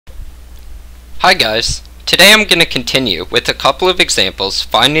Hi guys, today I'm going to continue with a couple of examples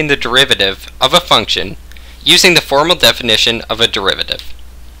finding the derivative of a function using the formal definition of a derivative.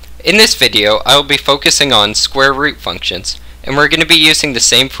 In this video I will be focusing on square root functions, and we're going to be using the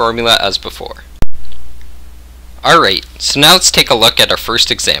same formula as before. Alright, so now let's take a look at our first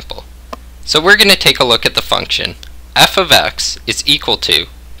example. So we're going to take a look at the function f of x is equal to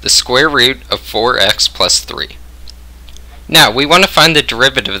the square root of 4x plus 3. Now, we want to find the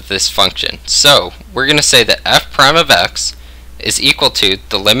derivative of this function, so we're going to say that f prime of x is equal to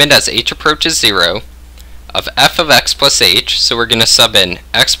the limit as h approaches 0 of f of x plus h, so we're going to sub in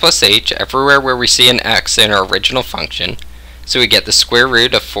x plus h everywhere where we see an x in our original function, so we get the square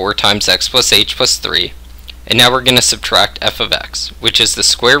root of 4 times x plus h plus 3, and now we're going to subtract f of x, which is the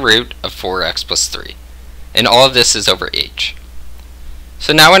square root of 4x plus 3, and all of this is over h.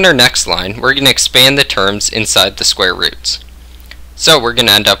 So now in our next line, we're going to expand the terms inside the square roots. So we're going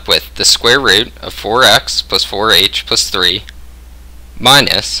to end up with the square root of 4x plus 4h plus 3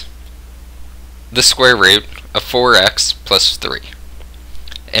 minus the square root of 4x plus 3.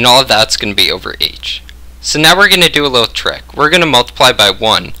 And all of that's going to be over h. So now we're going to do a little trick. We're going to multiply by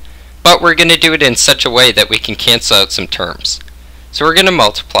 1, but we're going to do it in such a way that we can cancel out some terms. So we're going to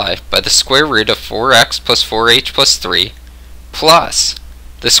multiply by the square root of 4x plus 4h plus 3 plus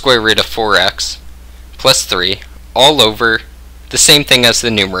the square root of 4x plus 3 all over the same thing as the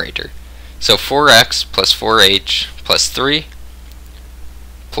numerator. So 4x plus 4h plus 3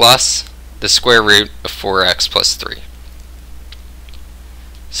 plus the square root of 4x plus 3.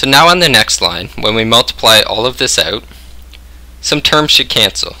 So now on the next line, when we multiply all of this out, some terms should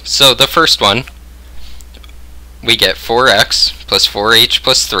cancel. So the first one, we get 4x plus 4h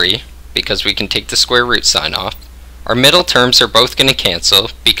plus 3 because we can take the square root sign off. Our middle terms are both going to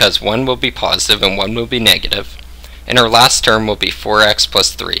cancel because one will be positive and one will be negative. And our last term will be 4x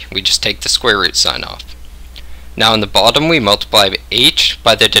plus 3. We just take the square root sign off. Now in the bottom we multiply h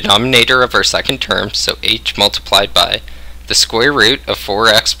by the denominator of our second term, so h multiplied by the square root of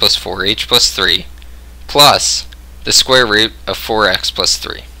 4x plus 4h plus 3 plus the square root of 4x plus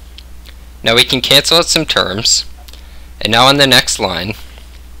 3. Now we can cancel out some terms, and now on the next line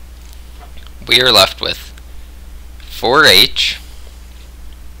we are left with 4h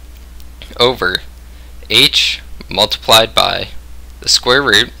over h multiplied by the square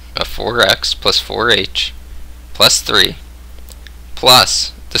root of 4x plus 4h plus 3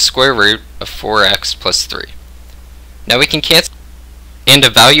 plus the square root of 4x plus 3. Now we can cancel and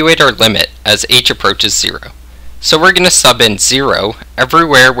evaluate our limit as h approaches 0. So we're going to sub in 0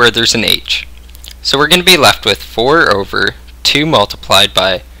 everywhere where there's an h. So we're going to be left with 4 over 2 multiplied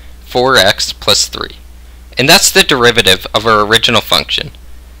by 4x plus 3. And that's the derivative of our original function.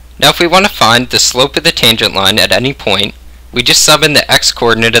 Now if we want to find the slope of the tangent line at any point, we just sub in the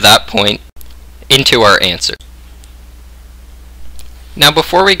x-coordinate of that point into our answer. Now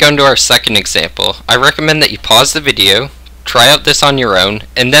before we go into our second example, I recommend that you pause the video, try out this on your own,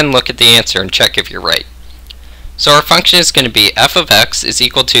 and then look at the answer and check if you're right. So our function is going to be f of x is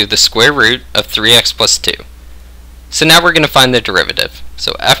equal to the square root of 3x plus 2. So now we're going to find the derivative.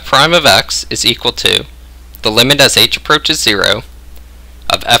 So f prime of x is equal to the limit as h approaches 0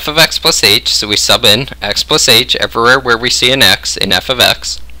 of f of x plus h, so we sub in x plus h everywhere where we see an x in f of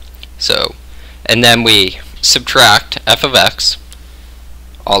x. So, and then we subtract f of x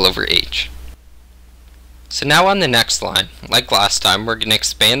all over h. So now on the next line, like last time, we're going to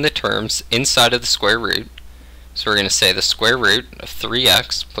expand the terms inside of the square root. So we're going to say the square root of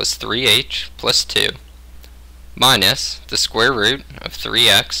 3x plus 3h plus 2 minus the square root of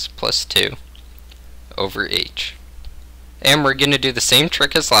 3x plus 2 over h. And we're going to do the same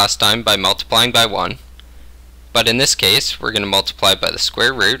trick as last time by multiplying by 1, but in this case we're going to multiply by the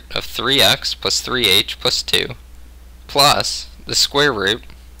square root of 3x plus 3h plus 2 plus the square root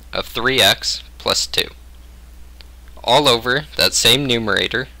of 3x plus 2 all over that same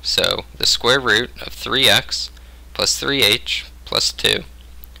numerator, so the square root of 3x plus 3h plus 2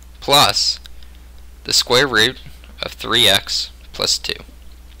 plus the square root of 3x plus 2.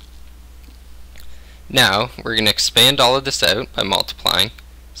 Now we're going to expand all of this out by multiplying.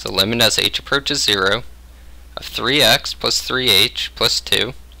 So limit as h approaches 0 of 3x plus 3h plus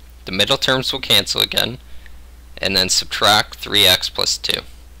 2. The middle terms will cancel again, and then subtract 3x plus 2.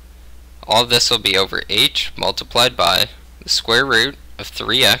 All of this will be over h multiplied by the square root of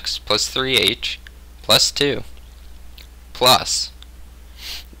 3x plus 3h plus 2 plus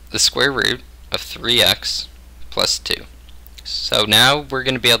the square root of 3x plus 2. So now we're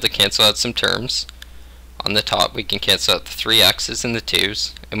going to be able to cancel out some terms. On the top we can cancel out the 3x's and the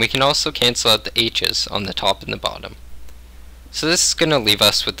 2's, and we can also cancel out the h's on the top and the bottom. So this is going to leave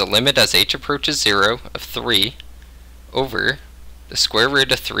us with the limit as h approaches 0 of 3 over the square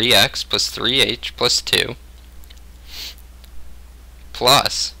root of 3x plus 3h plus 2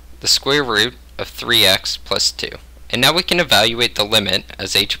 plus the square root of 3x plus 2. And now we can evaluate the limit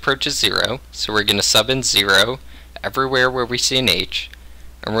as h approaches 0, so we're going to sub in 0 everywhere where we see an h,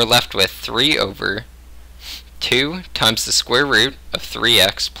 and we're left with 3 over 2 times the square root of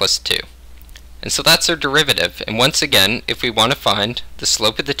 3x plus 2. And so that's our derivative, and once again, if we want to find the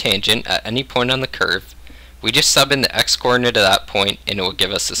slope of the tangent at any point on the curve, we just sub in the x-coordinate of that point and it will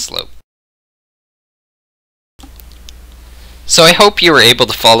give us the slope. So I hope you were able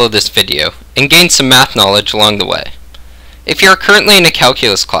to follow this video and gain some math knowledge along the way. If you are currently in a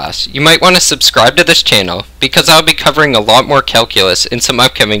calculus class, you might want to subscribe to this channel because I'll be covering a lot more calculus in some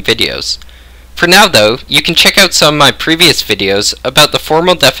upcoming videos. For now though, you can check out some of my previous videos about the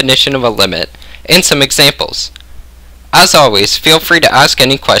formal definition of a limit and some examples. As always, feel free to ask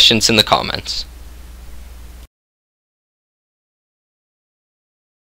any questions in the comments.